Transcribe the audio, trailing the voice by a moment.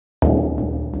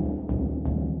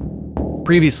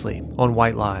Previously on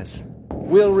White Lies.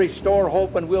 We'll restore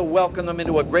hope and we'll welcome them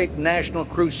into a great national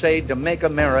crusade to make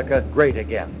America great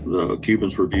again. The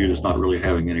Cubans were viewed as not really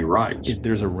having any rights.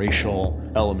 There's a racial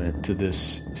element to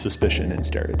this suspicion and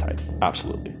stereotype,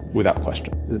 absolutely, without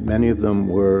question. Many of them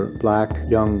were black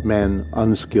young men,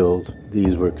 unskilled.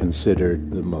 These were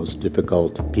considered the most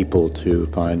difficult people to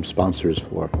find sponsors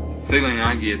for. The feeling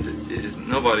I get is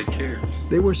nobody cares.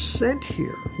 They were sent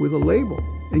here with a label,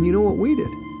 and you know what we did?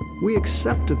 We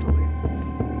accepted the label.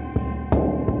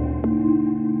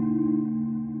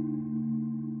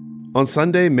 On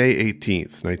Sunday, May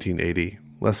 18th, 1980,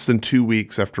 less than 2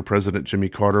 weeks after President Jimmy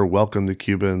Carter welcomed the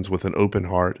Cubans with an open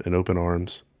heart and open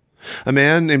arms, a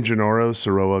man named Genaro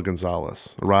Soroa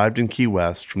Gonzalez arrived in Key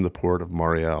West from the port of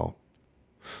Mariel.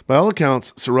 By all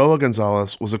accounts, Soroa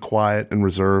Gonzalez was a quiet and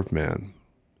reserved man.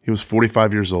 He was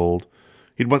 45 years old.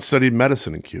 He'd once studied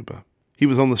medicine in Cuba. He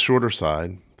was on the shorter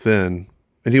side, thin,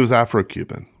 and he was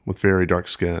Afro-Cuban with very dark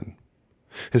skin.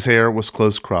 His hair was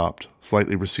close-cropped,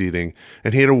 slightly receding,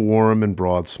 and he had a warm and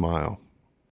broad smile.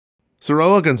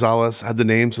 Soroa Gonzalez had the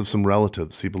names of some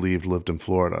relatives he believed lived in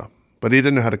Florida, but he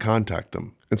didn't know how to contact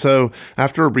them. And so,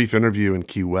 after a brief interview in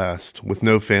Key West, with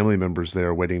no family members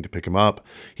there waiting to pick him up,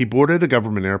 he boarded a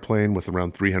government airplane with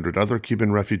around 300 other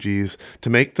Cuban refugees to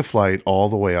make the flight all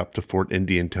the way up to Fort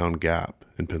Indiantown Gap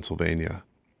in Pennsylvania.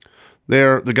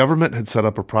 There, the government had set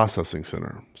up a processing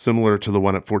center, similar to the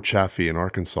one at Fort Chaffee in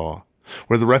Arkansas,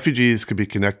 where the refugees could be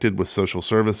connected with social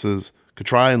services, could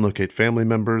try and locate family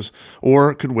members,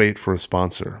 or could wait for a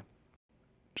sponsor.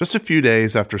 Just a few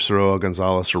days after Soroa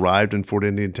Gonzalez arrived in Fort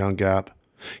Indiantown Gap,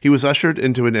 he was ushered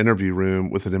into an interview room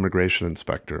with an immigration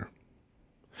inspector.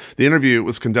 The interview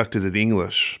was conducted in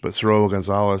English, but Soroa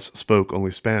Gonzalez spoke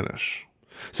only Spanish,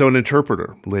 so an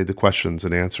interpreter relayed the questions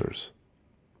and answers.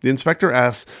 The inspector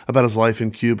asked about his life in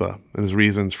Cuba and his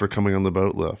reasons for coming on the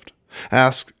boat lift.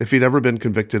 Asked if he'd ever been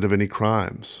convicted of any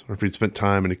crimes or if he'd spent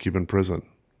time in a Cuban prison.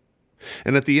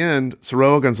 And at the end,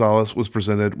 Soroa Gonzalez was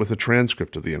presented with a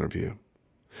transcript of the interview.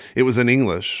 It was in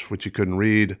English, which he couldn't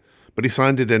read, but he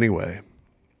signed it anyway.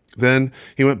 Then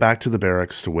he went back to the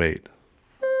barracks to wait.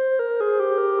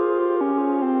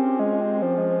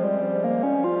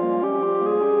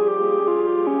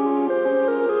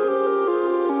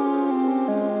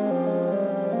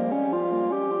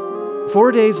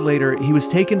 Four days later, he was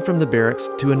taken from the barracks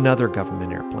to another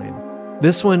government airplane,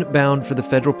 this one bound for the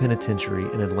federal penitentiary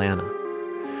in Atlanta.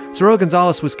 Soroa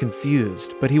Gonzalez was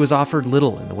confused, but he was offered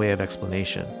little in the way of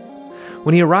explanation.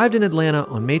 When he arrived in Atlanta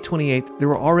on May 28th, there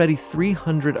were already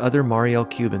 300 other Mariel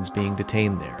Cubans being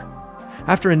detained there.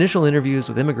 After initial interviews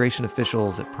with immigration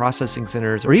officials at processing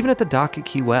centers or even at the dock at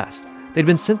Key West, they'd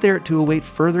been sent there to await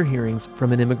further hearings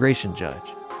from an immigration judge.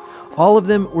 All of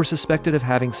them were suspected of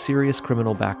having serious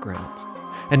criminal backgrounds,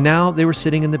 and now they were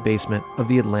sitting in the basement of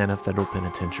the Atlanta Federal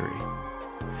Penitentiary.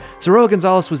 Soroa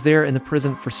Gonzalez was there in the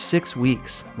prison for 6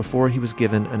 weeks before he was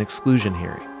given an exclusion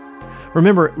hearing.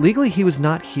 Remember, legally he was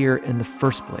not here in the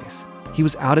first place. He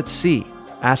was out at sea,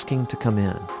 asking to come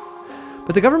in.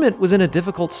 But the government was in a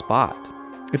difficult spot.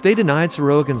 If they denied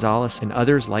Soroa Gonzalez and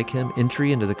others like him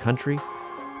entry into the country,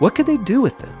 what could they do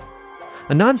with them?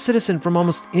 A non-citizen from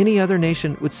almost any other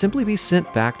nation would simply be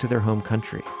sent back to their home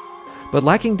country. But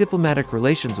lacking diplomatic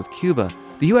relations with Cuba,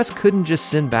 the U.S. couldn't just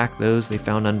send back those they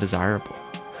found undesirable.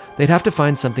 They'd have to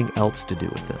find something else to do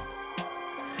with them.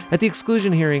 At the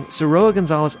exclusion hearing, Soroa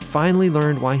Gonzalez finally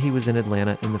learned why he was in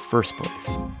Atlanta in the first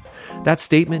place. That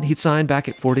statement he'd signed back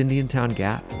at Fort Indiantown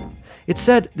Gap, it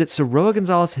said that Soroa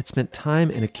Gonzalez had spent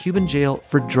time in a Cuban jail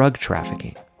for drug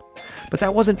trafficking. But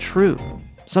that wasn't true.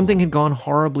 Something had gone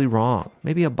horribly wrong,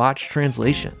 maybe a botched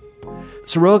translation.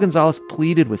 Soroa Gonzalez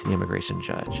pleaded with the immigration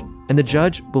judge, and the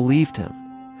judge believed him.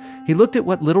 He looked at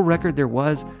what little record there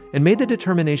was and made the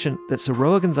determination that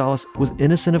Soroa Gonzalez was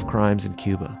innocent of crimes in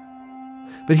Cuba.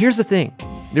 But here's the thing,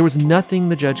 there was nothing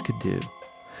the judge could do.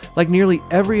 Like nearly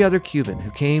every other Cuban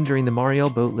who came during the Mariel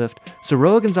boat lift,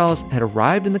 Soroa Gonzalez had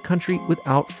arrived in the country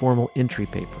without formal entry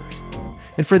papers.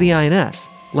 And for the INS,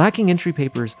 lacking entry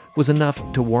papers was enough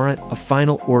to warrant a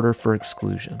final order for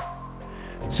exclusion.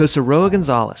 So Soroa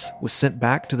Gonzalez was sent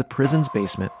back to the prison's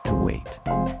basement to wait.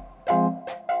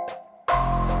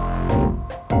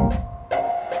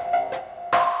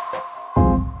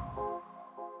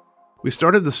 We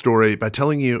started the story by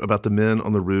telling you about the men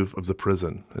on the roof of the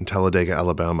prison in Talladega,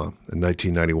 Alabama in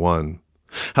 1991,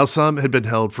 how some had been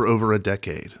held for over a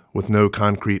decade with no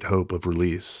concrete hope of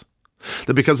release.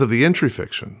 That because of the entry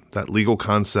fiction, that legal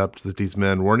concept that these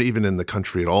men weren't even in the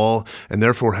country at all and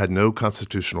therefore had no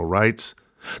constitutional rights,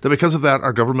 that because of that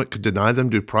our government could deny them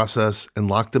due process and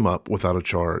lock them up without a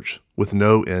charge, with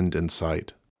no end in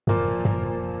sight.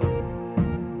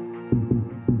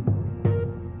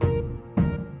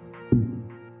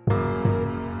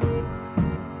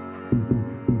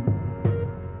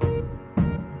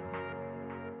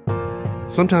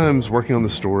 Sometimes working on the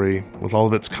story, with all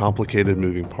of its complicated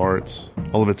moving parts,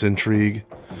 all of its intrigue,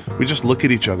 we just look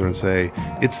at each other and say,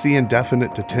 it's the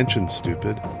indefinite detention,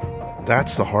 stupid.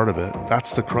 That's the heart of it.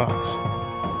 That's the crux.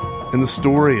 And the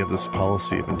story of this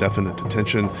policy of indefinite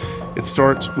detention, it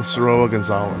starts with Soroa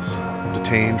Gonzalez,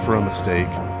 detained for a mistake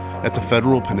at the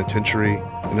federal penitentiary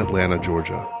in Atlanta,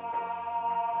 Georgia.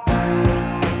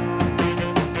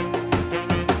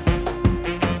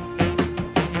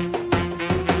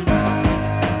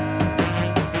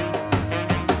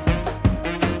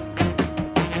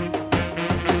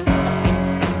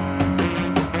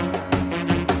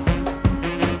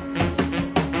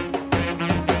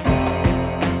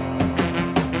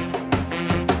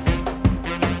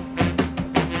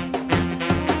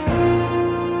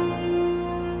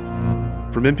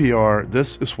 From NPR,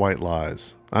 this is White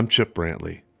Lies. I'm Chip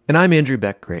Brantley. And I'm Andrew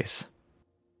Beck Grace.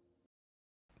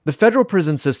 The federal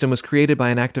prison system was created by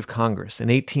an act of Congress in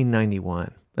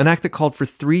 1891, an act that called for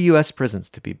 3 U.S. prisons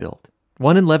to be built,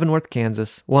 one in Leavenworth,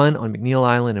 Kansas, one on McNeil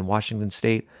Island in Washington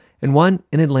State, and one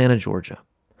in Atlanta, Georgia.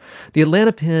 The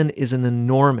Atlanta Pen is an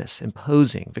enormous,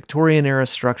 imposing, Victorian-era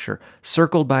structure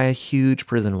circled by a huge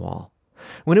prison wall.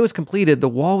 When it was completed, the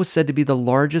wall was said to be the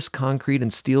largest concrete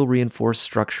and steel-reinforced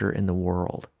structure in the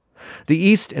world. The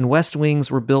east and west wings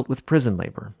were built with prison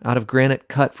labor, out of granite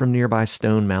cut from nearby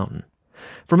Stone Mountain.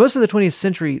 For most of the 20th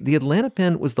century, the Atlanta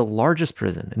Pen was the largest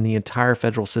prison in the entire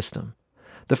federal system.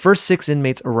 The first 6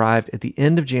 inmates arrived at the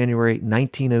end of January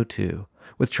 1902,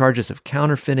 with charges of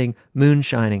counterfeiting,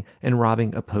 moonshining, and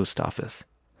robbing a post office.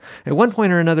 At one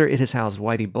point or another, it has housed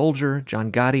Whitey Bulger,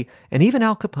 John Gotti, and even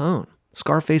Al Capone,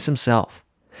 Scarface himself.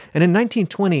 And in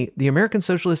 1920, the American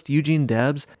socialist Eugene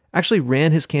Debs actually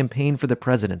ran his campaign for the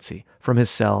presidency from his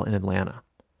cell in Atlanta.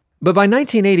 But by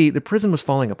 1980, the prison was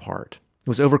falling apart. It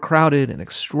was overcrowded and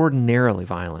extraordinarily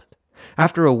violent.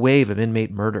 After a wave of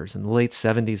inmate murders in the late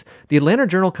 70s, the Atlanta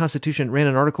Journal-Constitution ran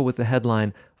an article with the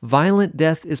headline, "Violent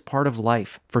Death is Part of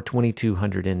Life for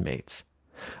 2,200 Inmates."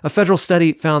 A federal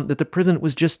study found that the prison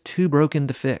was just too broken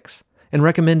to fix and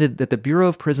recommended that the Bureau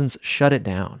of Prisons shut it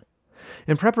down.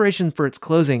 In preparation for its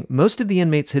closing, most of the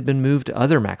inmates had been moved to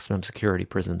other maximum security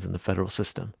prisons in the federal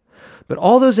system. But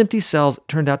all those empty cells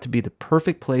turned out to be the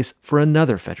perfect place for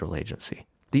another federal agency,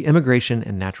 the Immigration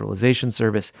and Naturalization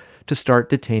Service, to start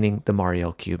detaining the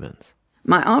Mariel Cubans.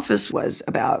 My office was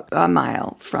about a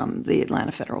mile from the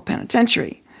Atlanta Federal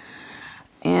Penitentiary.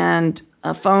 And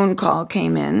a phone call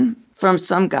came in from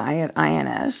some guy at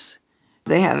INS.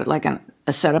 They had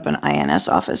set up an INS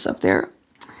office up there.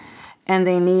 And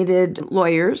they needed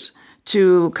lawyers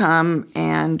to come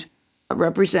and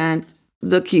represent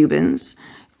the Cubans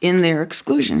in their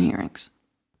exclusion hearings.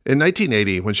 In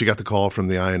 1980, when she got the call from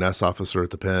the INS officer at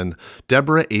the pen,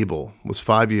 Deborah Abel was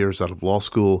 5 years out of law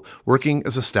school, working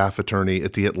as a staff attorney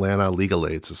at the Atlanta Legal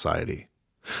Aid Society.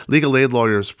 Legal aid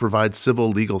lawyers provide civil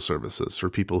legal services for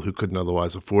people who couldn't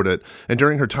otherwise afford it, and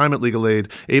during her time at Legal Aid,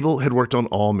 Abel had worked on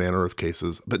all manner of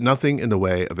cases, but nothing in the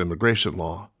way of immigration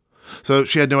law. So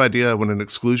she had no idea what an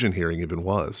exclusion hearing even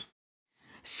was.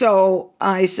 So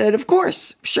I said, of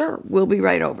course, sure, we'll be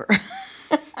right over.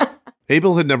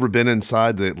 Abel had never been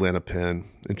inside the Atlanta Pen,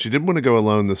 and she didn't want to go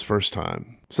alone this first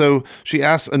time. So she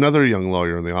asked another young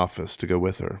lawyer in the office to go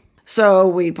with her. So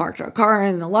we parked our car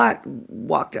in the lot,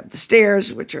 walked up the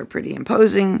stairs, which are pretty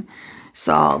imposing,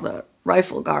 saw the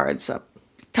rifle guards up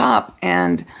top,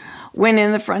 and went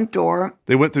in the front door.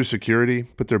 They went through security,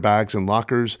 put their bags in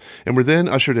lockers, and were then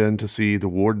ushered in to see the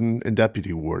warden and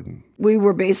deputy warden. We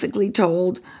were basically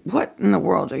told, what in the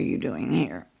world are you doing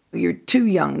here? You're 2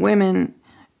 young women.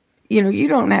 You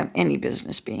don't have any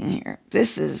business being here.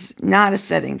 This is not a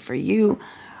setting for you.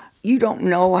 You don't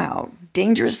know how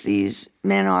dangerous these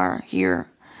men are here.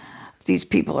 These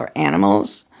people are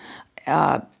animals.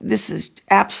 This is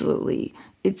absolutely...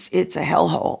 It's a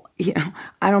hellhole.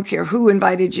 I don't care who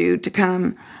invited you to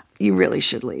come. You really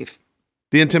should leave.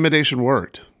 The intimidation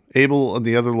worked. Abel and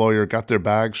the other lawyer got their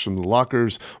bags from the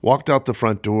lockers, walked out the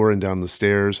front door and down the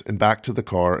stairs, and back to the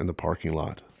car in the parking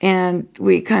lot. And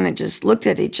we kind of just looked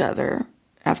at each other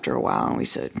after a while, and we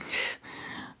said,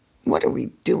 what are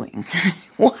we doing?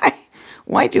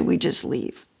 Why did we just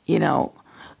leave?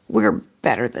 We're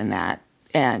better than that.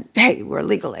 And, hey, we're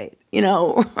Legal Aid,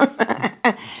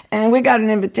 and we got an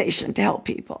invitation to help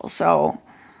people, So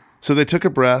they took a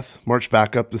breath, marched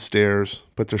back up the stairs,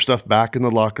 put their stuff back in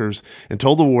the lockers, and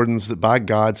told the wardens that, by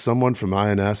God, someone from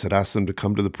INS had asked them to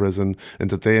come to the prison and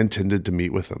that they intended to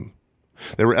meet with them.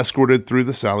 They were escorted through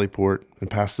the sally port and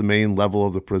past the main level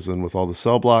of the prison with all the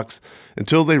cell blocks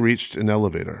until they reached an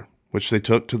elevator, which they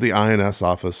took to the INS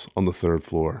office on the 3rd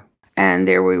floor. And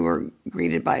there we were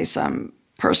greeted by some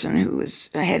person who was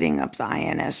heading up the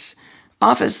INS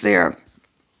office there,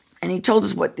 and he told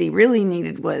us what they really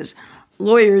needed was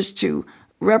lawyers to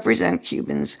represent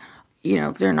Cubans. You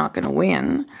know, they're not going to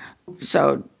win,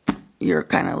 so you're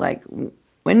kind of like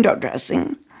window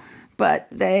dressing, but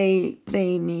they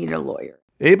need a lawyer.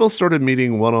 Abel started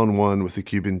meeting one-on-one with the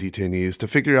Cuban detainees to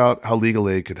figure out how legal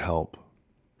aid could help.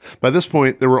 By this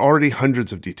point, there were already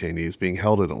hundreds of detainees being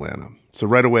held in Atlanta, so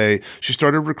right away, she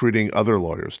started recruiting other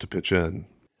lawyers to pitch in.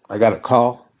 I got a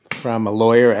call from a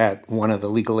lawyer at one of the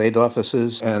legal aid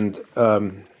offices, and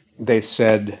they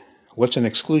said, "What's an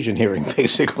exclusion hearing,"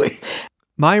 basically?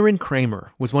 Myron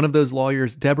Kramer was one of those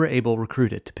lawyers Deborah Abel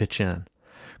recruited to pitch in.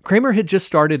 Kramer had just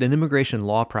started an immigration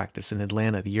law practice in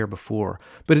Atlanta the year before,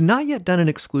 but had not yet done an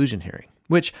exclusion hearing,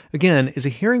 which, again, is a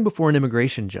hearing before an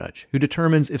immigration judge who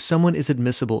determines if someone is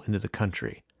admissible into the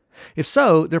country. If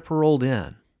so, they're paroled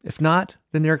in. If not,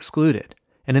 then they're excluded.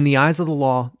 And in the eyes of the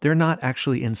law, they're not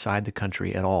actually inside the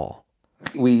country at all.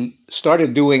 We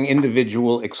started doing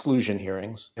individual exclusion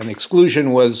hearings. And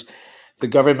exclusion was the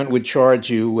government would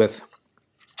charge you with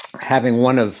having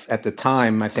one of, at the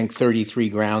time, I think 33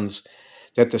 grounds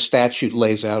that the statute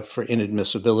lays out for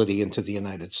inadmissibility into the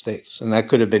United States. And that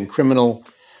could have been criminal,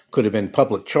 could have been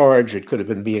public charge, it could have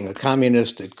been being a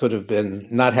communist, it could have been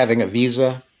not having a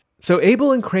visa. So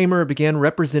Abel and Kramer began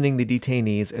representing the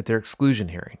detainees at their exclusion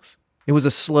hearings. It was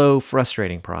a slow,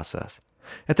 frustrating process.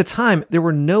 At the time, there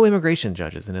were no immigration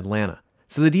judges in Atlanta,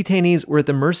 so the detainees were at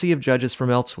the mercy of judges from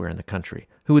elsewhere in the country,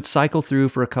 who would cycle through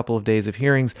for a couple of days of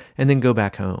hearings and then go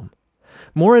back home.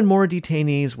 More and more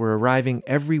detainees were arriving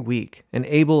every week, and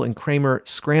Abel and Kramer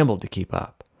scrambled to keep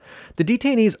up. The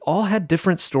detainees all had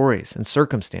different stories and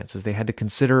circumstances they had to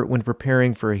consider when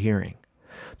preparing for a hearing.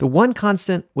 The one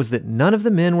constant was that none of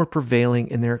the men were prevailing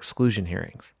in their exclusion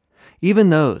hearings. Even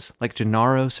those, like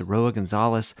Gennaro Soroa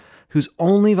Gonzalez, whose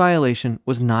only violation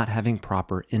was not having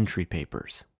proper entry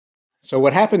papers. So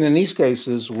what happened in these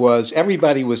cases was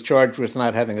everybody was charged with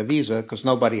not having a visa because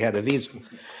nobody had a visa.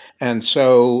 And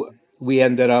so we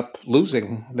ended up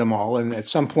losing them all. And at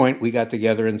some point we got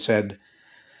together and said,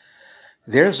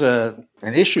 there's an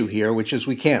issue here, which is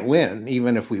we can't win,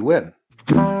 even if we win.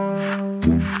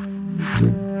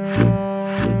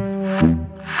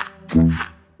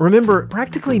 Remember,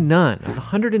 practically none of the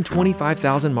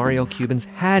 125,000 Mariel Cubans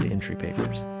had entry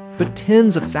papers. But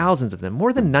tens of thousands of them,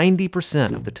 more than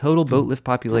 90% of the total boat lift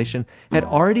population, had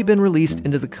already been released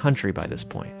into the country by this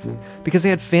point, because they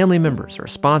had family members or a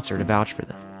sponsor to vouch for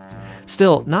them.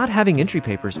 Still, not having entry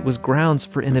papers was grounds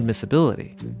for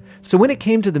inadmissibility. So when it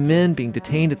came to the men being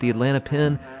detained at the Atlanta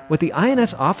pen, what the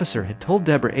INS officer had told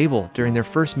Deborah Abel during their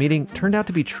first meeting turned out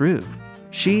to be true.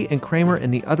 She and Kramer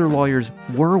and the other lawyers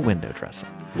were window dressing.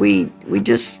 We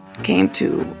just came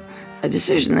to a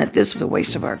decision that this was a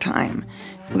waste of our time.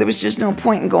 There was just no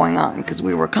point in going on because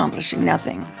we were accomplishing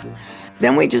nothing.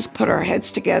 Then we just put our heads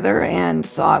together and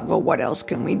thought, well, what else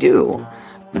can we do?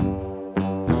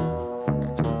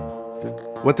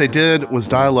 What they did was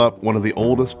dial up one of the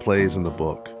oldest plays in the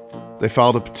book. They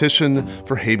filed a petition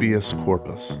for habeas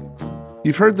corpus.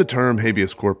 You've heard the term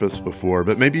habeas corpus before,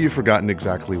 but maybe you've forgotten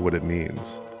exactly what it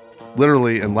means.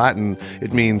 Literally, in Latin,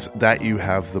 it means that you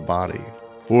have the body.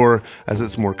 Or, as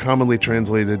it's more commonly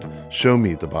translated, show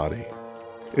me the body.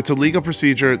 It's a legal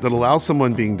procedure that allows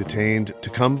someone being detained to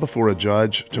come before a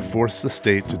judge to force the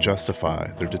state to justify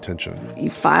their detention. You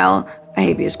file a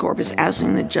habeas corpus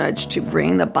asking the judge to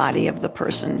bring the body of the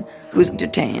person who's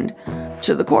detained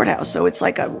to the courthouse. So it's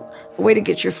like a way to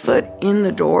get your foot in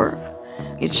the door.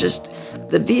 It's just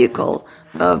the vehicle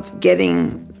of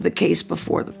getting the case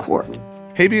before the court.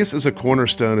 Habeas is a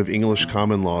cornerstone of English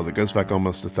common law that goes back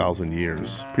almost 1,000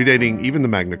 years, predating even the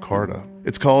Magna Carta.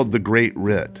 It's called the Great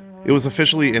Writ. It was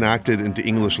officially enacted into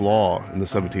English law in the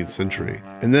 17th century,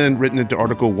 and then written into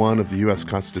Article 1 of the U.S.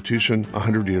 Constitution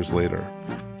 100 years later.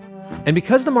 And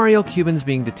because the Mariel Cubans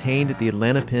being detained at the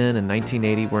Atlanta pen in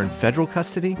 1980 were in federal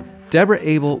custody, Deborah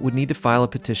Abel would need to file a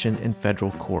petition in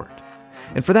federal court.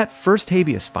 And for that first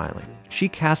habeas filing, she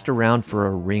cast around for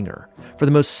a ringer, for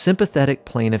the most sympathetic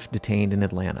plaintiff detained in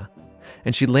Atlanta.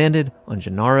 And she landed on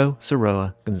Gennaro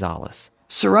Soroa Gonzalez.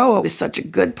 Soroa was such a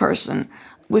good person,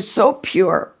 was so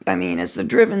pure. I mean, it's the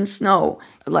driven snow,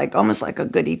 like almost like a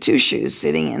goody two-shoes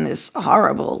sitting in this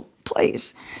horrible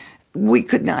place. We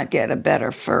could not get a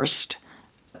better first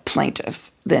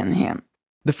plaintiff than him.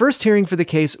 The first hearing for the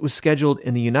case was scheduled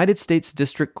in the United States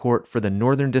District Court for the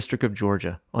Northern District of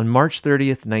Georgia on March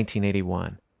 30th,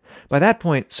 1981. By that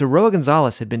point, Soroa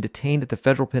Gonzalez had been detained at the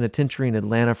federal penitentiary in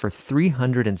Atlanta for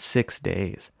 306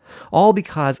 days, all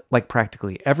because, like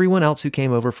practically everyone else who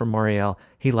came over from Mariel,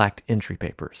 he lacked entry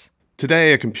papers.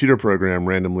 Today, a computer program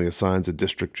randomly assigns a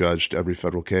district judge to every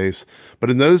federal case,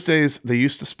 but in those days, they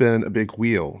used to spin a big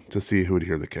wheel to see who would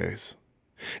hear the case.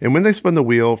 And when they spun the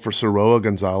wheel for Soroa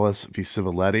Gonzalez v.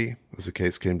 Civiletti, as the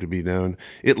case came to be known,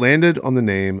 it landed on the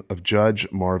name of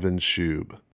Judge Marvin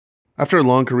Shube. After a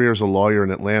long career as a lawyer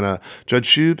in Atlanta, Judge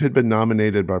Shube had been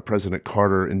nominated by President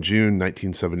Carter in June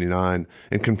 1979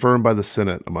 and confirmed by the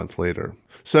Senate a month later.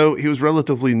 So he was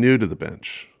relatively new to the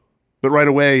bench. But right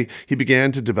away, he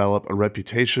began to develop a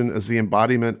reputation as the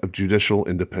embodiment of judicial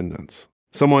independence.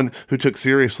 Someone who took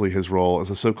seriously his role as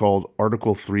a so-called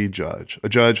Article III judge, a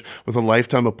judge with a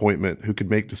lifetime appointment who could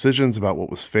make decisions about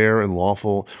what was fair and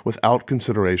lawful without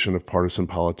consideration of partisan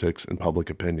politics and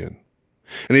public opinion.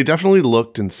 And he definitely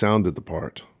looked and sounded the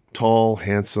part. Tall,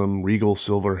 handsome, regal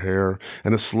silver hair,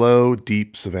 and a slow,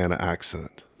 deep Savannah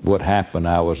accent. What happened,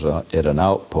 I was at an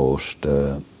outpost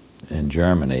in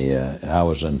Germany. I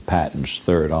was in Patton's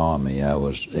Third Army. I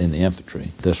was in the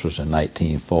infantry. This was in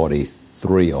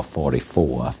 1943 or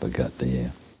 44, I forgot the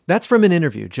year. That's from an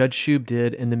interview Judge Shube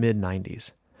did in the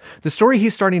mid-90s. The story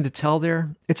he's starting to tell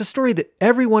there, it's a story that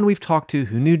everyone we've talked to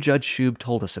who knew Judge Shube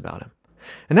told us about him.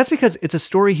 And that's because it's a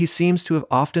story he seems to have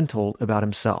often told about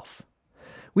himself.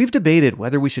 We've debated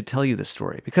whether we should tell you this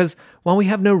story because while we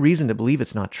have no reason to believe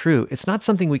it's not true, it's not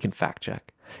something we can fact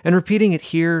check. And repeating it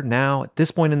here, now, at this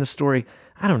point in the story,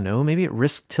 I don't know, maybe it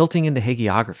risks tilting into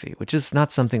hagiography, which is not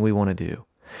something we want to do.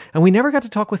 And we never got to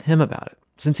talk with him about it,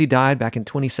 since he died back in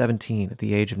 2017 at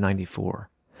the age of 94.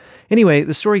 Anyway,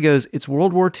 the story goes, it's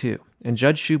World War II, and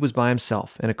Judge Shube was by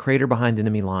himself in a crater behind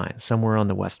enemy lines somewhere on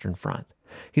the Western Front.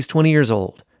 He's 20 years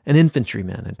old, an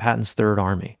infantryman in Patton's Third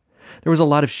Army. There was a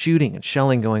lot of shooting and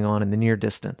shelling going on in the near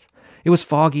distance. It was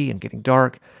foggy and getting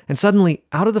dark, and suddenly,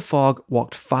 out of the fog,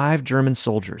 walked 5 German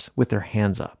soldiers with their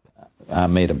hands up. I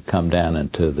made them come down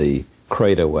into the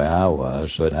crater where I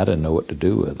was, but I didn't know what to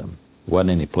do with them. There wasn't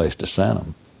any place to send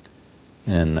them.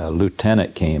 And a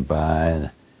lieutenant came by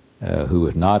who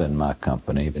was not in my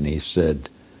company, and he said,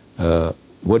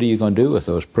 what are you going to do with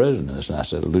those prisoners? And I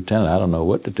said, Lieutenant, I don't know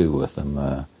what to do with them.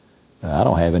 I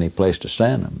don't have any place to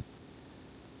send them.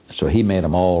 So he made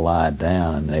them all lie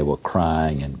down, and they were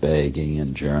crying and begging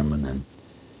in German,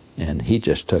 and he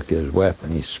just took his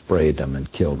weapon, he sprayed them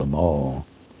and killed them all.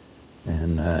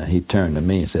 And he turned to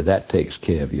me and said, that takes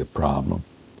care of your problem.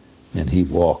 And he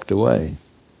walked away.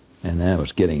 And then it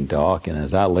was getting dark, and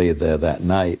as I lay there that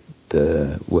night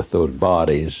with those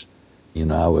bodies,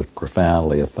 I was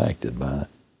profoundly affected by it.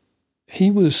 He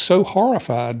was so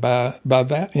horrified by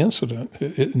that incident.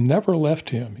 It never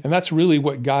left him. And that's really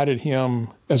what guided him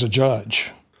as a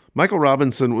judge. Michael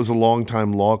Robinson was a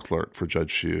longtime law clerk for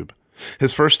Judge Shube.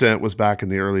 His first stint was back in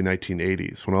the early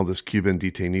 1980s when all this Cuban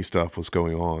detainee stuff was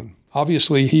going on.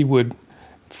 Obviously, he would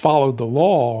follow the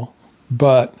law,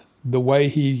 but the way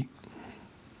he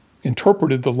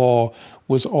interpreted the law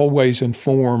was always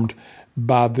informed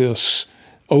by this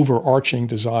overarching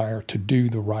desire to do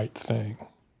the right thing.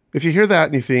 If you hear that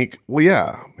and you think, well,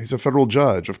 yeah, he's a federal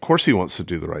judge, of course he wants to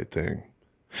do the right thing,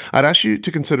 I'd ask you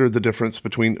to consider the difference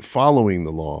between following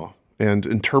the law and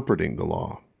interpreting the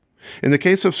law. In the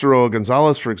case of Soroa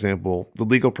Gonzalez, for example, the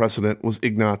legal precedent was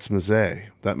Ignatz Mazzei,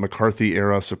 that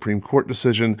McCarthy-era Supreme Court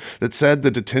decision that said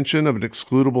the detention of an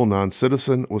excludable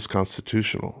non-citizen was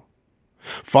constitutional.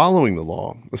 Following the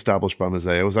law established by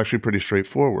Mazzei was actually pretty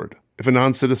straightforward. If a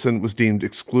non-citizen was deemed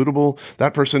excludable,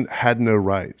 that person had no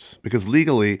rights, because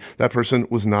legally, that person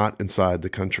was not inside the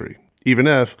country. Even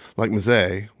if, like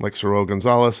Mazzei, like Soroa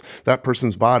Gonzalez, that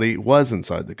person's body was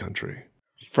inside the country.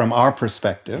 From our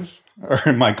perspective,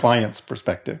 or my client's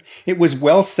perspective, it was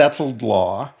well-settled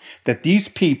law that these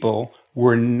people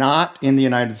were not in the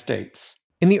United States.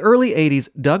 In the early 80s,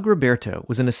 Doug Roberto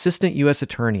was an assistant U.S.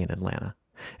 attorney in Atlanta.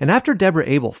 And after Deborah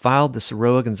Abel filed the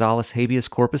Soroa Gonzalez habeas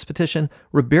corpus petition,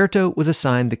 Roberto was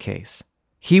assigned the case.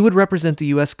 He would represent the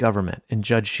U.S. government in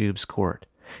Judge Shube's court.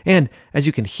 And, as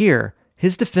you can hear,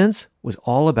 his defense was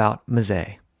all about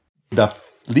Mazzei. The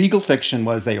legal fiction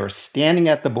was they were standing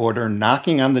at the border,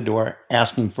 knocking on the door,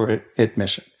 asking for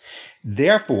admission.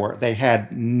 Therefore, they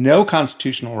had no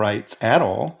constitutional rights at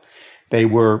all. They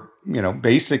were,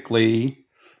 basically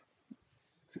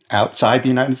outside the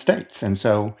United States. And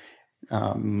so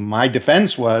my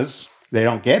defense was they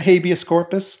don't get habeas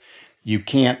corpus. You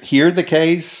can't hear the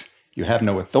case. You have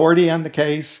no authority on the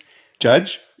case.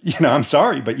 Judge, I'm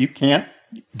sorry, but you can't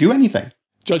do anything.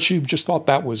 Judge Shube just thought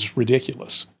that was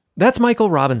ridiculous. That's Michael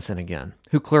Robinson again,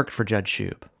 who clerked for Judge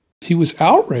Shube. He was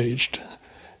outraged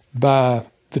by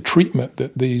the treatment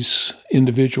that these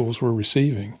individuals were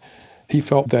receiving. He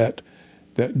felt that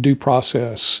due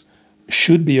process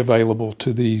should be available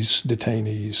to these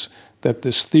detainees, that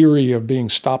this theory of being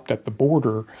stopped at the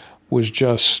border was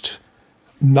just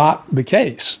not the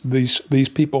case. These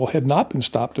people had not been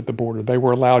stopped at the border. They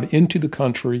were allowed into the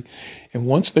country, and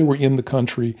once they were in the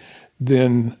country,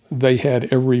 then they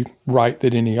had every right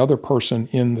that any other person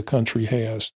in the country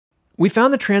has. We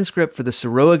found the transcript for the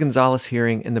Soroa Gonzalez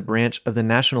hearing in the branch of the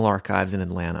National Archives in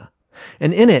Atlanta.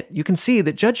 And in it, you can see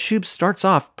that Judge Shube starts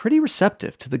off pretty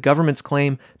receptive to the government's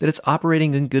claim that it's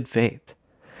operating in good faith.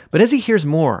 But as he hears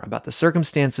more about the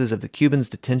circumstances of the Cubans'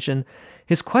 detention,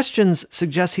 his questions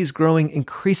suggest he's growing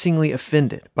increasingly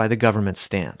offended by the government's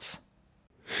stance.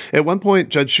 At one point,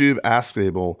 Judge Shube asked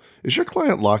Abel, "Is your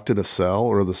client locked in a cell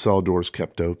or are the cell doors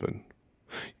kept open?"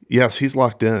 "Yes, he's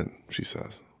locked in," she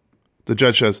says. The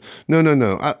judge says,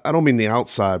 No, I don't mean the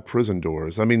outside prison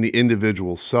doors. I mean the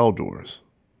individual cell doors."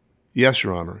 "Yes,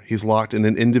 Your Honor, he's locked in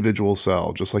an individual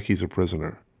cell, just like he's a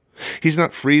prisoner. He's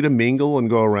not free to mingle and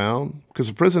go around, because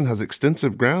the prison has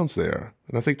extensive grounds there,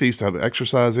 and I think they used to have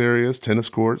exercise areas, tennis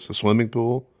courts, a swimming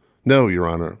pool." "No, Your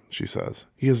Honor," she says.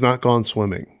 "He has not gone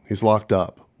swimming. He's locked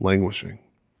up, languishing."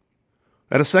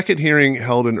 At a second hearing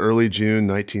held in early June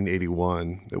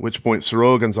 1981, at which point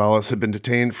Soroa Gonzalez had been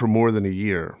detained for more than a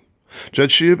year,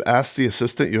 Judge Shube asked the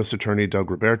Assistant U.S. Attorney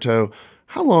Doug Roberto,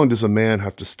 how long does a man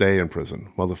have to stay in prison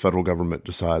while the federal government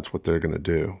decides what they're going to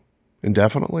do?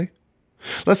 Indefinitely?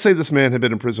 Let's say this man had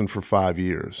been in prison for 5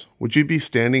 years. Would you be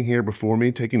standing here before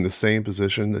me taking the same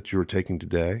position that you are taking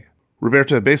today?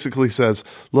 Roberto basically says,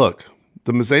 look,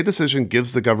 the Mazzei decision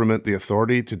gives the government the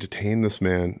authority to detain this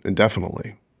man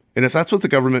indefinitely. And if that's what the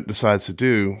government decides to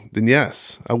do, then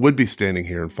yes, I would be standing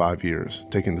here in 5 years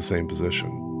taking the same position.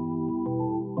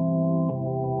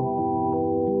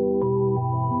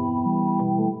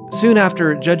 Soon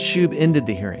after, Judge Shube ended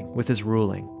the hearing with his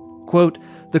ruling. Quote,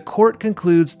 "The court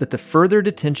concludes that the further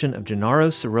detention of Genaro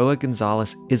Soroa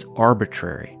Gonzalez is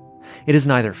arbitrary. It is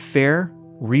neither fair,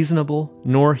 reasonable,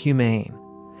 nor humane.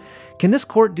 Can this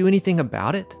court do anything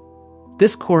about it?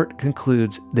 This court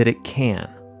concludes that it can.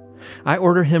 I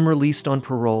order him released on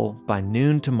parole by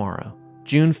noon tomorrow,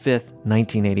 June 5th,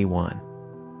 1981.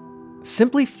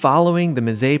 Simply following the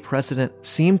Mazzei precedent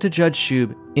seemed to Judge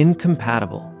Shube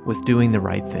incompatible with doing the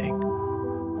right thing.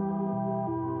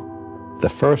 The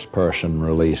first person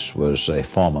released was a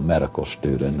former medical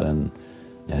student, and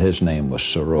his name was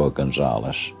Soroa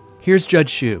Gonzalez. Here's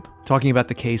Judge Shube talking about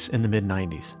the case in the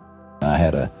mid-90s. I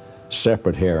had a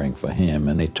separate hearing for him,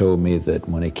 and he told me that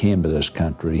when he came to this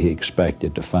country, he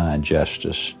expected to find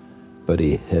justice, but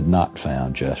he had not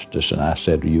found justice. And I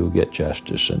said, you'll get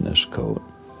justice in this court.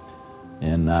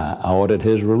 And I ordered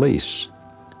his release.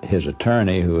 His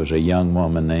attorney, who was a young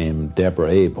woman named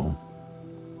Deborah Abel,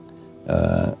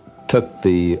 took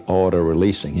the order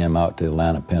releasing him out to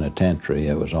Atlanta Penitentiary.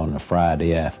 It was on a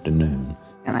Friday afternoon.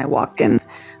 And I walked in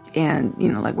and,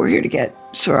 we're here to get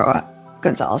Soroa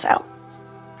Gonzalez out.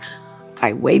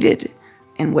 I waited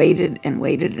and waited and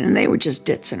waited, and they were just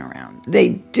ditzing around. They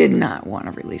did not want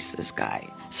to release this guy.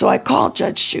 So I called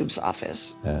Judge Shube's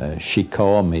office. She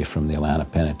called me from the Atlanta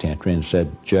Penitentiary and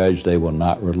said, Judge, they will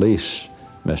not release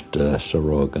Mr.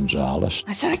 Soroa Gonzalez.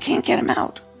 I said, I can't get him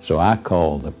out. So I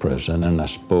called the prison and I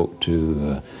spoke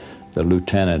to the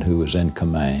lieutenant who was in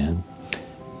command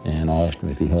and asked him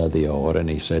if he had the order, and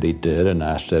he said he did. And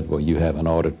I said, well, you have an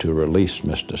order to release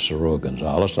Mr. Soroa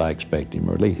Gonzalez. I expect him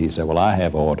released. He said, well, I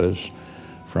have orders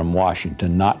from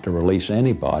Washington not to release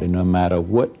anybody, no matter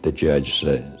what the judge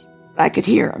says. I could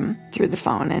hear him through the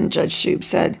phone, and Judge Shube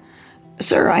said,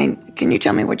 Sir, can you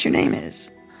tell me what your name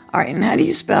is? All right, and how do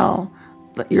you spell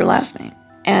your last name?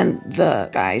 And the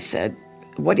guy said,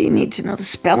 what do you need to know the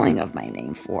spelling of my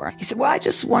name for? He said, well, I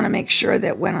just want to make sure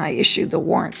that when I issue the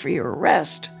warrant for your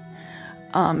arrest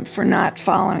for not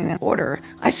following that order,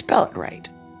 I spell it right.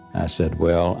 I said,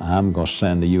 well, I'm going to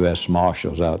send the U.S.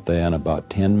 Marshals out there in about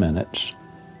 10 minutes,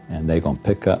 and they're going to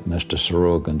pick up Mr.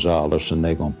 Soroa Gonzalez, and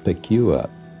they're going to pick you up.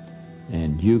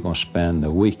 And you're going to spend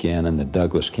the weekend in the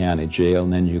Douglas County Jail,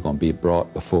 and then you're going to be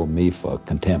brought before me for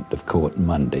contempt of court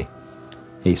Monday.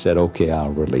 He said, okay,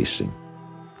 I'll release him.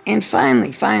 And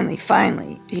finally,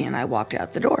 he and I walked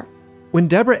out the door. When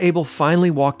Deborah Abel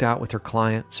finally walked out with her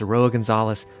client, Soroa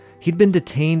Gonzalez, he'd been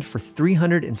detained for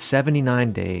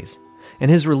 379 days,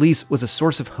 and his release was a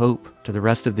source of hope to the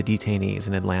rest of the detainees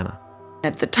in Atlanta.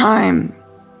 At the time,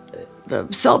 the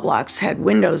cell blocks had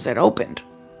windows that opened,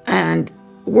 and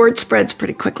word spreads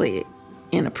pretty quickly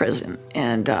in a prison,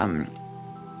 and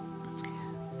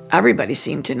everybody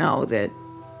seemed to know that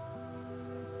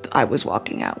I was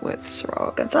walking out with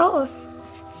Soroa Gonzalez.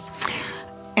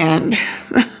 And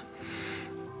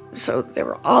so there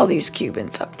were all these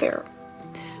Cubans up there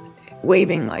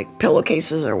waving like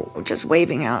pillowcases or just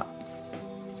waving out.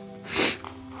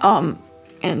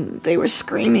 And they were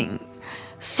screaming,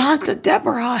 "Santa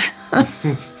Deborah!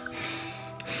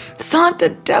 Santa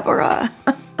Deborah!"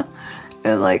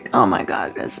 They're like, oh my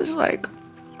God, this is like,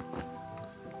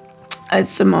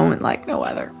 it's a moment like no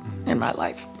other in my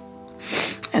life.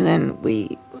 And then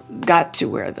we got to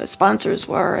where the sponsors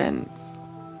were, and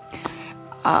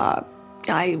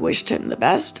I wished him the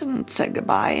best and said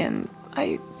goodbye, and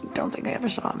I don't think I ever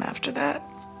saw him after that.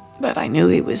 But I knew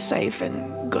he was safe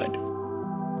and good.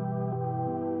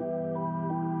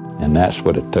 And that's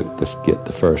what it took to get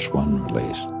the first one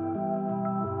released.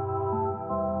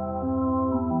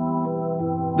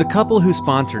 The couple who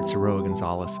sponsored Soroa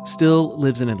Gonzalez still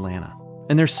lives in Atlanta,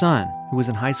 and their son, who was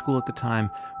in high school at the time,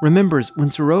 remembers when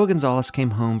Soroa Gonzalez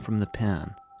came home from the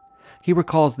pen. He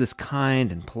recalls this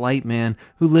kind and polite man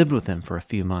who lived with him for a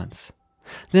few months.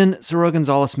 Then Soroa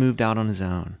Gonzalez moved out on his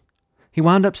own. He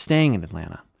wound up staying in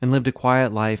Atlanta and lived a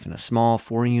quiet life in a small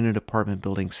 4-unit apartment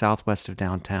building southwest of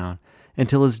downtown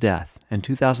until his death in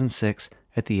 2006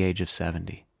 at the age of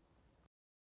 70.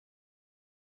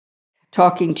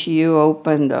 Talking to you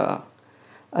opened a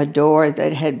door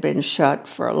that had been shut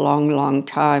for a long, long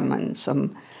time,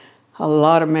 and a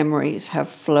lot of memories have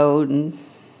flowed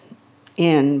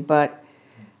in, but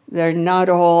they're not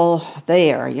all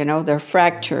there, they're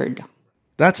fractured.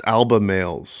 That's Alba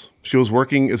Males. She was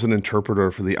working as an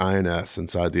interpreter for the INS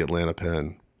inside the Atlanta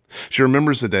pen. She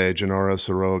remembers the day Genaro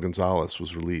Soroa Gonzalez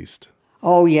was released.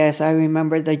 Oh, yes, I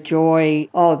remember the joy.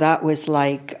 Oh, that was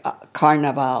like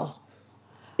carnival.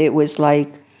 It was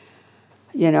like,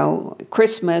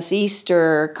 Christmas,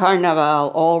 Easter,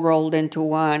 Carnival, all rolled into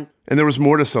one. And there was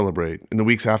more to celebrate in the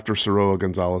weeks after Soroa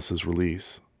Gonzalez's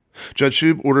release. Judge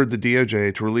Shub ordered the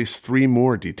DOJ to release 3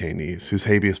 more detainees whose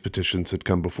habeas petitions had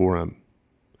come before him.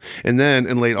 And then,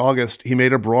 in late August, he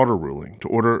made a broader ruling to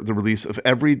order the release of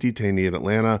every detainee in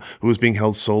Atlanta who was being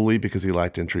held solely because he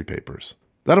lacked entry papers.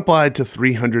 That applied to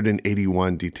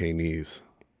 381 detainees.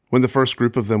 When the first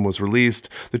group of them was released,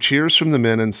 the cheers from the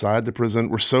men inside the prison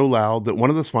were so loud that one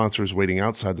of the sponsors waiting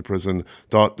outside the prison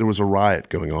thought there was a riot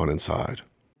going on inside.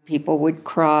 People would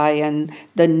cry, and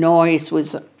the noise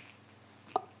was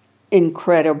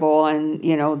incredible. And,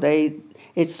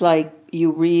 it's like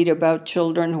you read about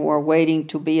children who are waiting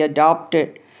to be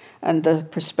adopted, and the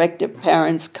prospective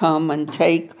parents come and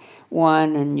take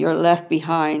one, and you're left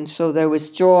behind. So there was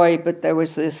joy, but there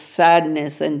was this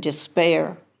sadness and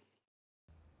despair.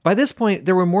 By this point,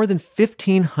 there were more than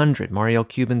 1,500 Mariel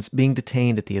Cubans being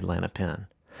detained at the Atlanta pen,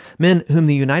 men whom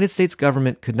the United States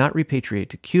government could not repatriate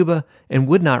to Cuba and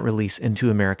would not release into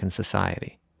American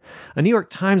society. A New York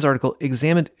Times article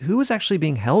examined who was actually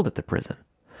being held at the prison.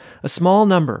 A small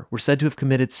number were said to have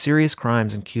committed serious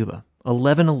crimes in Cuba,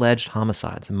 11 alleged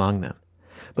homicides among them.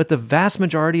 But the vast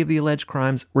majority of the alleged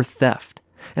crimes were theft,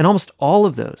 and almost all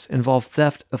of those involved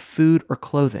theft of food or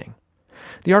clothing.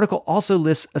 The article also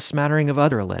lists a smattering of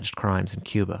other alleged crimes in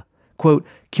Cuba. Quote,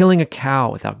 killing a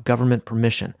cow without government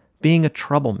permission, being a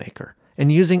troublemaker,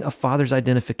 and using a father's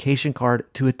identification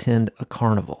card to attend a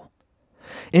carnival.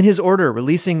 In his order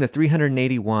releasing the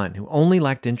 381 who only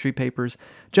lacked entry papers,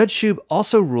 Judge Shub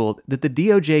also ruled that the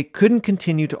DOJ couldn't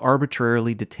continue to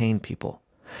arbitrarily detain people.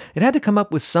 It had to come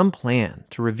up with some plan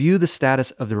to review the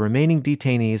status of the remaining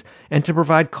detainees and to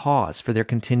provide cause for their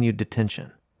continued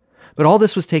detention. But all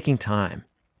this was taking time.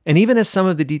 And even as some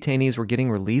of the detainees were getting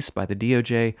released by the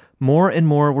DOJ, more and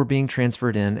more were being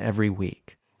transferred in every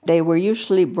week. They were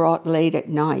usually brought late at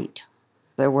night.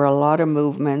 There were a lot of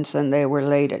movements, and they were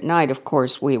late at night. Of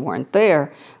course, we weren't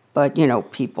there, but,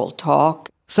 people talk.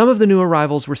 Some of the new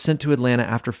arrivals were sent to Atlanta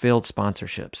after failed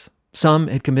sponsorships. Some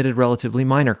had committed relatively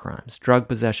minor crimes, drug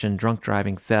possession, drunk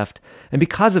driving, theft, and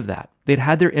because of that, they'd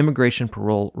had their immigration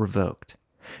parole revoked.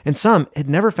 And some had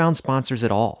never found sponsors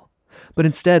at all, but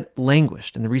instead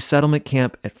languished in the resettlement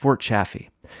camp at Fort Chaffee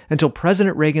until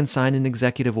President Reagan signed an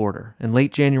executive order in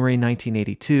late January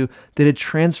 1982 that had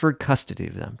transferred custody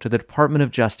of them to the Department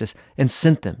of Justice and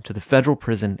sent them to the federal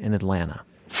prison in Atlanta.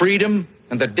 Freedom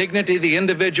and the dignity of the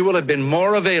individual have been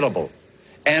more available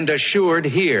and assured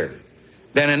here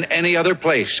than in any other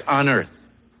place on earth.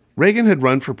 Reagan had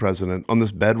run for president on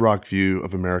this bedrock view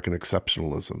of American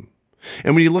exceptionalism.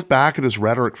 And when you look back at his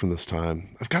rhetoric from this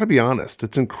time, I've got to be honest,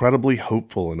 it's incredibly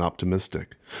hopeful and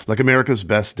optimistic, like America's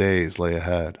best days lay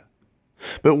ahead.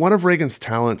 But one of Reagan's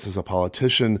talents as a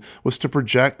politician was to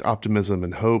project optimism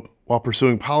and hope while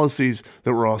pursuing policies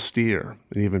that were austere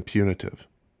and even punitive.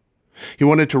 He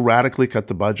wanted to radically cut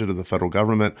the budget of the federal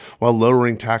government while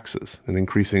lowering taxes and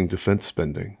increasing defense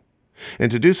spending.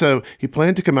 And to do so, he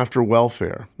planned to come after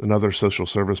welfare and other social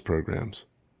service programs.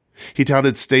 He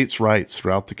touted states' rights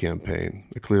throughout the campaign,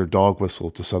 a clear dog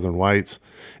whistle to Southern whites,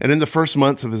 and in the first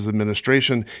months of his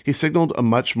administration, he signaled a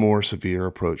much more severe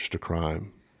approach to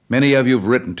crime. Many of you have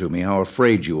written to me how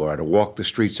afraid you are to walk the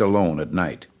streets alone at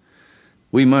night.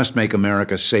 We must make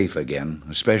America safe again,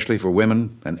 especially for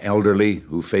women and elderly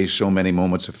who face so many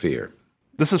moments of fear.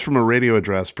 This is from a radio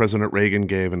address President Reagan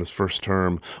gave in his first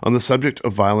term on the subject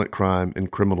of violent crime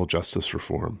and criminal justice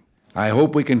reform. I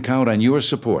hope we can count on your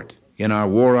support in our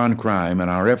war on crime and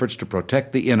our efforts to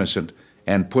protect the innocent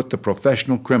and put the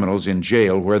professional criminals in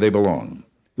jail where they belong.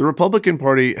 The Republican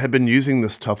Party had been using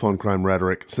this tough-on-crime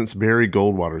rhetoric since Barry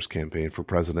Goldwater's campaign for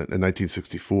president in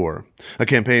 1964, a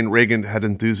campaign Reagan had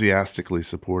enthusiastically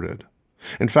supported.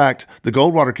 In fact, the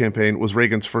Goldwater campaign was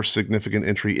Reagan's first significant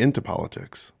entry into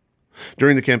politics.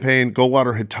 During the campaign,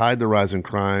 Goldwater had tied the rise in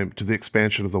crime to the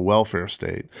expansion of the welfare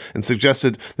state and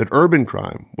suggested that urban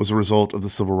crime was a result of the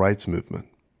civil rights movement.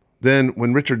 Then,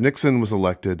 when Richard Nixon was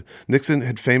elected, Nixon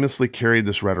had famously carried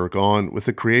this rhetoric on with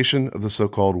the creation of the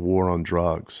so-called war on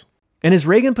drugs. And as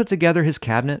Reagan put together his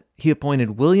cabinet, he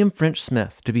appointed William French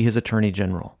Smith to be his Attorney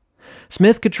General.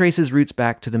 Smith could trace his roots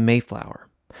back to the Mayflower.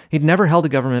 He'd never held a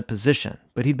government position,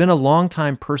 but he'd been a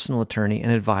longtime personal attorney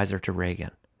and advisor to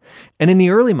Reagan. And in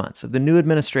the early months of the new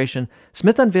administration,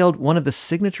 Smith unveiled one of the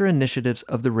signature initiatives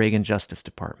of the Reagan Justice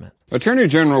Department. Attorney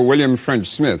General William French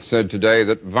Smith said today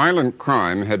that violent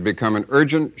crime had become an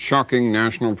urgent, shocking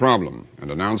national problem and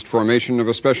announced formation of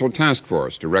a special task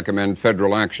force to recommend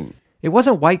federal action. It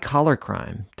wasn't white-collar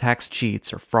crime, tax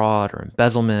cheats or fraud or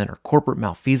embezzlement or corporate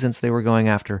malfeasance they were going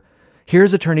after.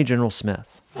 Here's Attorney General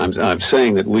Smith. I'm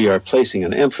saying that we are placing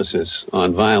an emphasis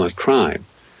on violent crime,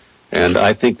 and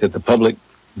I think that the public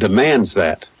demands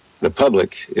that. The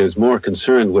public is more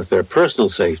concerned with their personal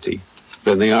safety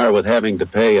than they are with having to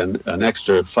pay an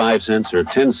extra 5 cents or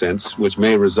 10 cents, which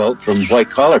may result from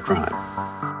white-collar crime.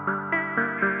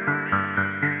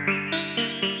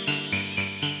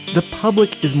 The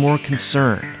public is more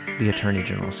concerned, the Attorney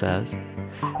General says.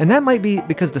 And that might be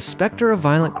because the specter of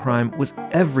violent crime was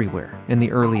everywhere in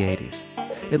the early 80s.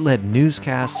 It led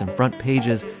newscasts and front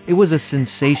pages. It was a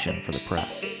sensation for the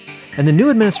press. And the new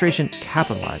administration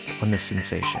capitalized on this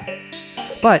sensation.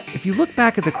 But if you look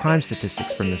back at the crime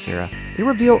statistics from this era, they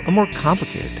reveal a more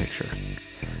complicated picture.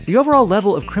 The overall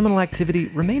level of criminal activity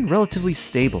remained relatively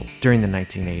stable during the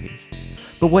 1980s.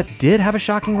 But what did have a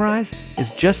shocking rise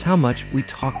is just how much we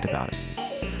talked about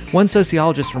it. One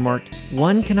sociologist remarked,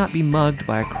 "One cannot be mugged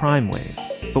by a crime wave,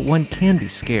 but one can be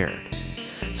scared."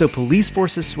 So police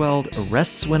forces swelled,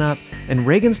 arrests went up, and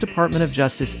Reagan's Department of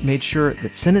Justice made sure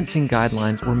that sentencing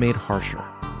guidelines were made harsher.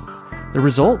 The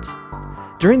result?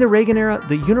 During the Reagan era,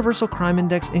 the Universal Crime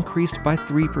Index increased by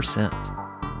 3%.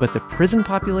 But the prison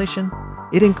population,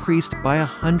 it increased by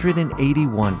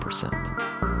 181%.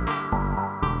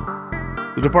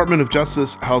 The Department of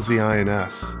Justice housed the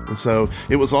INS, and so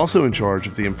it was also in charge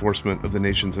of the enforcement of the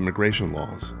nation's immigration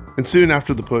laws. And soon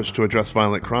after the push to address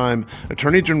violent crime,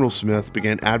 Attorney General Smith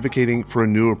began advocating for a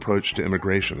new approach to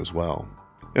immigration as well.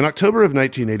 In October of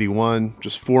 1981,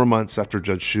 just 4 months after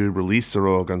Judge Shue released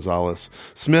Zoroa Gonzalez,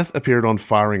 Smith appeared on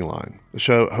Firing Line, a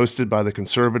show hosted by the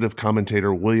conservative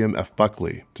commentator William F.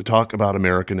 Buckley, to talk about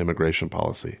American immigration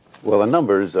policy. Well, the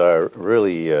numbers are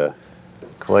really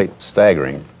quite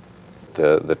staggering.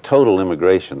 The total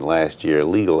immigration last year,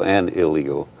 legal and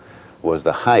illegal, was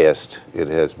the highest it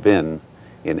has been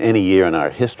in any year in our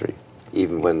history.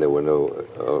 Even when there were no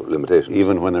limitations?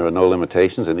 Even when there were no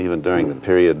limitations, and even during the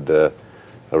period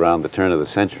around the turn of the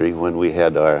century when we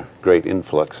had our great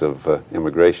influx of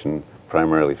immigration,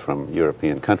 primarily from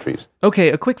European countries. Okay,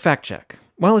 a quick fact check.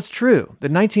 While it's true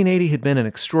that 1980 had been an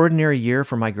extraordinary year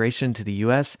for migration to the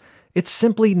U.S., it's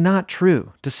simply not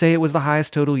true to say it was the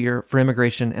highest total year for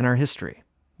immigration in our history.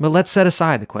 But let's set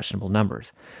aside the questionable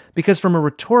numbers, because from a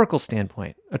rhetorical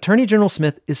standpoint, Attorney General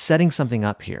Smith is setting something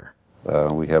up here.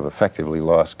 We have effectively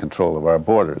lost control of our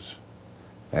borders,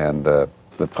 and the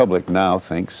public now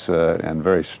thinks, and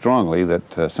very strongly,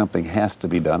 that something has to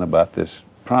be done about this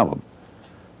problem.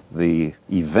 The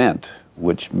event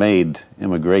which made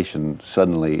immigration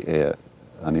suddenly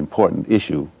an important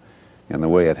issue in the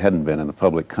way it hadn't been in the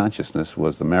public consciousness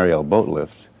was the Mariel boat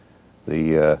lift,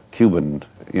 the Cuban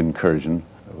incursion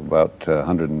of about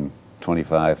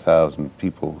 125,000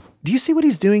 people. Do you see what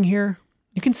he's doing here?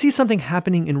 You can see something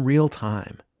happening in real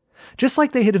time. Just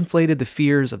like they had inflated the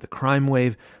fears of the crime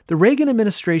wave, the Reagan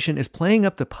administration is playing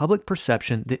up the public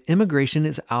perception that immigration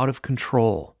is out of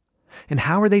control. And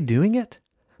how are they doing it?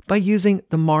 By using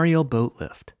the Mariel boat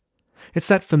lift. It's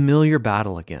that familiar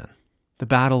battle again, the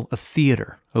battle of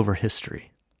theater over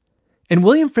history. And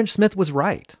William French Smith was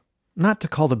right. Not to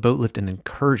call the boat lift an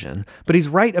incursion, but he's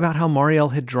right about how Mariel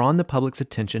had drawn the public's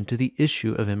attention to the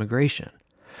issue of immigration.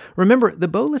 Remember, the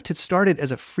boat lift had started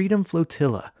as a freedom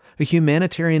flotilla, a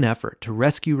humanitarian effort to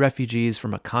rescue refugees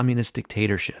from a communist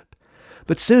dictatorship.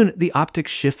 But soon the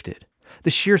optics shifted. The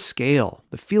sheer scale,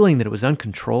 the feeling that it was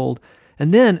uncontrolled,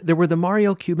 and then there were the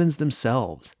Mariel Cubans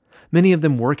themselves, many of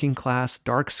them working class,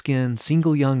 dark-skinned,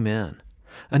 single young men.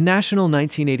 A national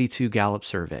 1982 Gallup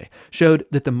survey showed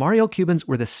that the Mariel Cubans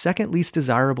were the second least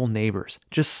desirable neighbors,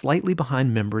 just slightly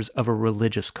behind members of a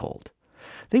religious cult.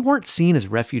 They weren't seen as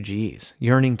refugees,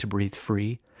 yearning to breathe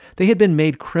free. They had been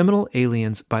made criminal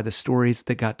aliens by the stories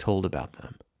that got told about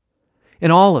them.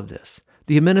 In all of this,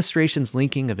 the administration's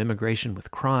linking of immigration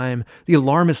with crime, the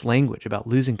alarmist language about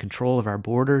losing control of our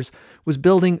borders, was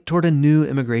building toward a new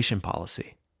immigration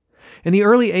policy. In the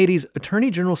early 80s, Attorney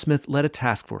General Smith led a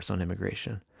task force on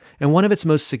immigration, and one of its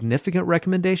most significant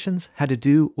recommendations had to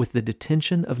do with the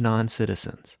detention of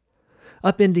non-citizens.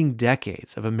 Upending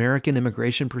decades of American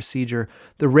immigration procedure,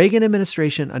 the Reagan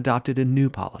administration adopted a new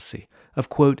policy of,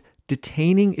 quote,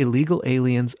 detaining illegal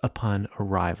aliens upon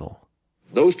arrival.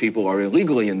 Those people are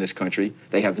illegally in this country.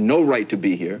 They have no right to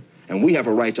be here, and we have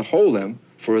a right to hold them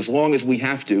for as long as we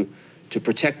have to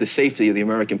protect the safety of the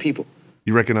American people.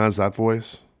 You recognize that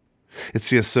voice? It's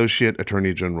the Associate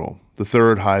Attorney General, the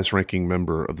third highest-ranking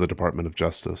member of the Department of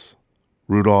Justice,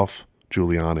 Rudolph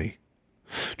Giuliani.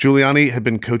 Giuliani had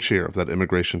been co-chair of that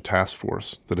immigration task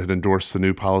force that had endorsed the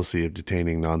new policy of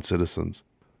detaining non-citizens.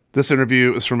 This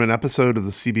interview is from an episode of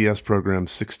the CBS program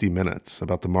 60 Minutes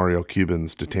about the Mariel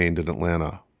Cubans detained in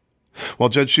Atlanta. While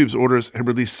Judge Shoob's orders had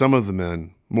released some of the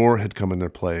men, more had come in their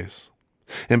place.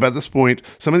 And by this point,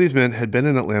 some of these men had been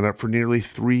in Atlanta for nearly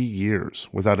 3 years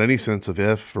without any sense of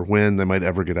if or when they might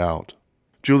ever get out.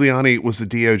 Giuliani was the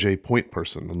DOJ point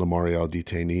person on the Mariel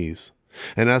detainees.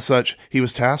 And as such, he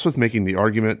was tasked with making the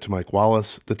argument to Mike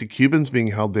Wallace that the Cubans being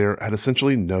held there had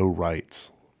essentially no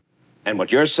rights. And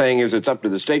what you're saying is it's up to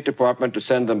the State Department to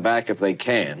send them back if they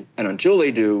can. And until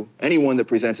they do, anyone that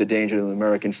presents a danger to an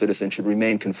American citizen should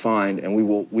remain confined, and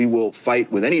we will fight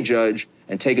with any judge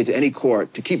and take it to any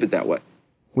court to keep it that way.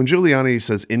 When Giuliani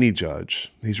says any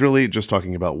judge, he's really just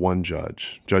talking about one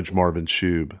judge, Judge Marvin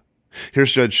Shube.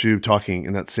 Here's Judge Shube talking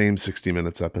in that same 60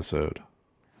 Minutes episode.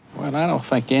 Well, I don't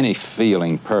think any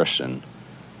feeling person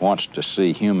wants to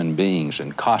see human beings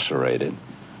incarcerated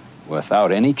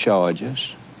without any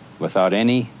charges, without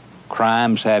any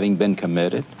crimes having been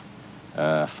committed,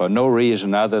 for no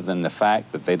reason other than the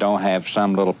fact that they don't have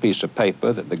some little piece of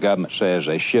paper that the government says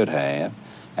they should have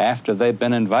after they've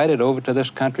been invited over to this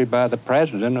country by the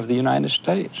President of the United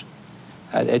States.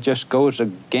 It just goes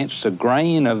against the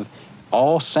grain of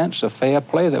all sense of fair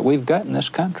play that we've got in this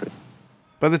country.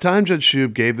 By the time Judge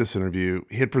Shube gave this interview,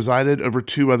 he had presided over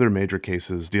 2 other major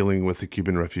cases dealing with the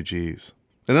Cuban refugees.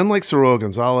 And unlike Soroa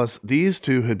Gonzalez, these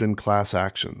 2 had been class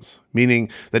actions,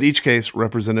 meaning that each case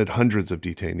represented hundreds of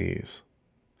detainees.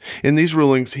 In these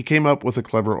rulings, he came up with a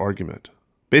clever argument.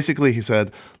 Basically, he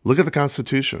said, look at the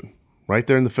Constitution, right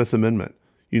there in the Fifth Amendment.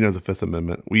 You know the Fifth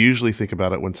Amendment. We usually think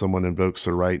about it when someone invokes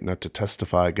the right not to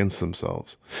testify against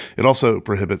themselves. It also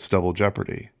prohibits double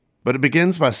jeopardy. But it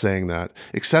begins by saying that,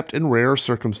 except in rare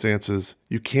circumstances,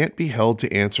 you can't be held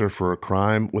to answer for a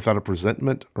crime without a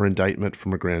presentment or indictment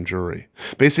from a grand jury.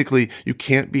 Basically, you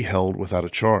can't be held without a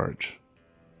charge.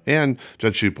 And,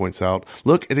 Judge Shube points out,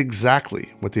 look at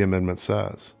exactly what the amendment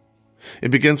says. It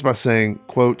begins by saying,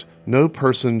 quote, no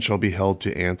person shall be held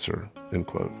to answer, end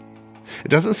quote. It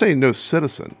doesn't say no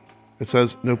citizen. It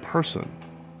says no person.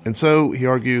 And so, he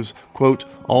argues, quote,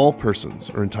 all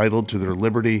persons are entitled to their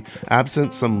liberty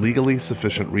absent some legally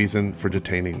sufficient reason for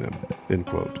detaining them, end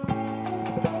quote.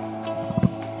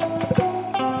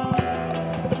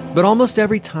 But almost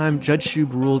every time Judge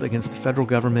Shube ruled against the federal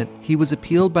government, he was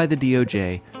appealed by the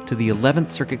DOJ to the 11th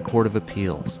Circuit Court of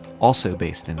Appeals, also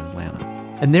based in Atlanta.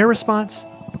 And their response?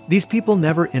 These people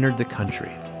never entered the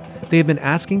country. They have been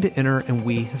asking to enter, and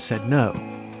we have said no.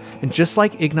 And just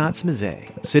like Ignaz Mazzei,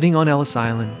 sitting on Ellis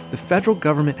Island, the federal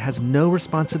government has no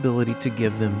responsibility to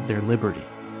give them their liberty.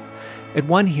 At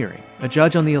one hearing, a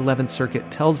judge on the 11th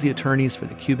Circuit tells the attorneys for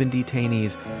the Cuban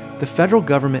detainees the federal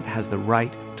government has the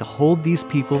right to hold these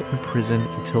people in prison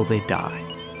until they die.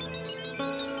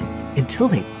 Until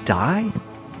they die?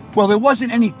 Well, there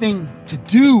wasn't anything to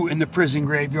do in the prison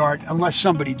graveyard unless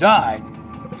somebody died.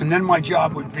 And then my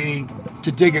job would be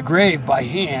to dig a grave by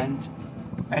hand,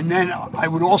 and then I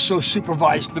would also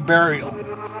supervise the burial.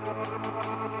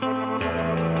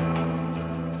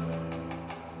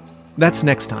 That's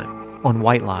next time on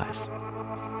White Lies.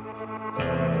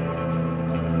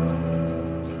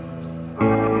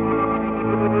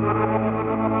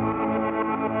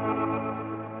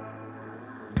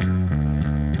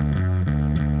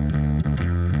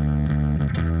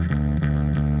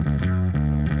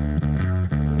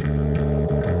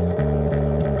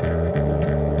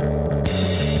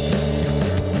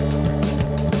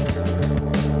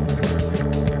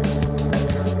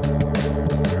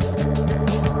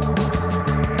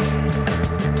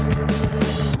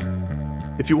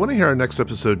 If you want to hear our next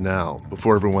episode now,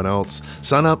 before everyone else,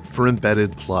 sign up for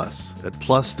Embedded Plus at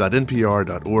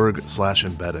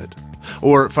plus.npr.org/embedded,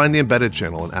 or find the Embedded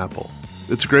channel on Apple.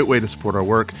 It's a great way to support our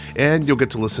work, and you'll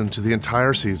get to listen to the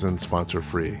entire season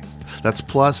sponsor-free. That's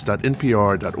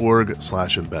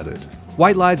plus.npr.org/embedded.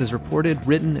 White Lies is reported,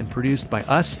 written, and produced by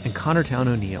us and Connor Town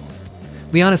O'Neill.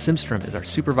 Liana Simstrom is our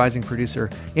supervising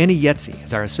producer. Annie Yetzi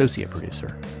is our associate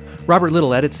producer. Robert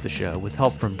Little edits the show with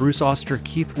help from Bruce Auster,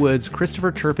 Keith Woods,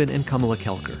 Christopher Turpin, and Kamala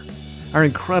Kelker. Our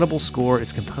incredible score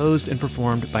is composed and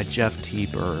performed by Jeff T.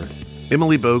 Bird.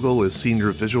 Emily Bogle is senior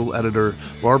visual editor.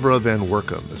 Barbara Van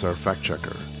Workum is our fact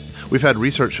checker. We've had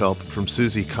research help from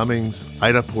Susie Cummings,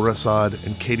 Ida Pourasad,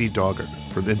 and Katie Doggett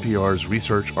from NPR's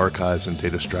Research, Archives, and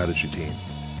Data Strategy team.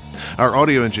 Our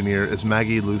audio engineer is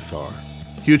Maggie Luthar.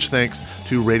 Huge thanks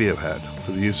to Radiohead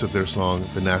for the use of their song,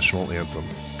 The National Anthem,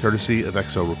 courtesy of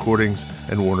XL Recordings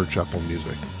and Warner Chappell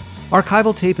Music.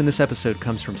 Archival tape in this episode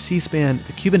comes from C-SPAN,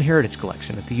 the Cuban Heritage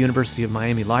Collection at the University of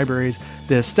Miami Libraries,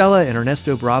 the Estela and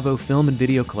Ernesto Bravo Film and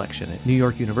Video Collection at New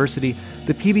York University,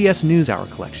 the PBS NewsHour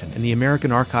Collection in the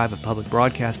American Archive of Public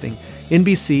Broadcasting,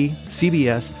 NBC,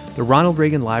 CBS, the Ronald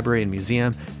Reagan Library and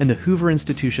Museum, and the Hoover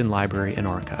Institution Library and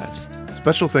Archives.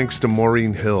 Special thanks to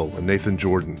Maureen Hill and Nathan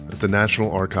Jordan at the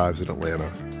National Archives in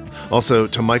Atlanta. Also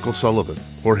to Michael Sullivan,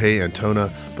 Jorge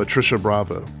Antona, Patricia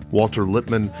Bravo, Walter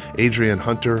Lippman, Adrian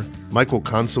Hunter, Michael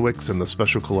Konsowicz in the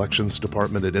Special Collections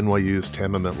Department at NYU's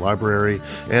Tamiment Library,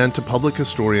 and to public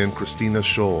historian Christina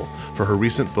Scholl for her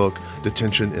recent book,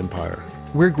 Detention Empire.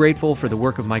 We're grateful for the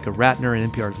work of Micah Ratner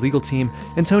and NPR's legal team,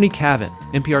 and Tony Cavan,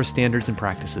 NPR Standards and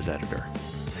Practices editor.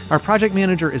 Our project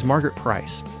manager is Margaret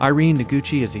Price. Irene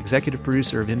Noguchi is the executive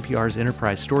producer of NPR's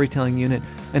Enterprise Storytelling Unit,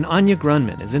 and Anya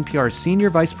Grunman is NPR's senior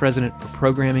vice president for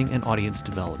programming and audience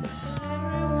development.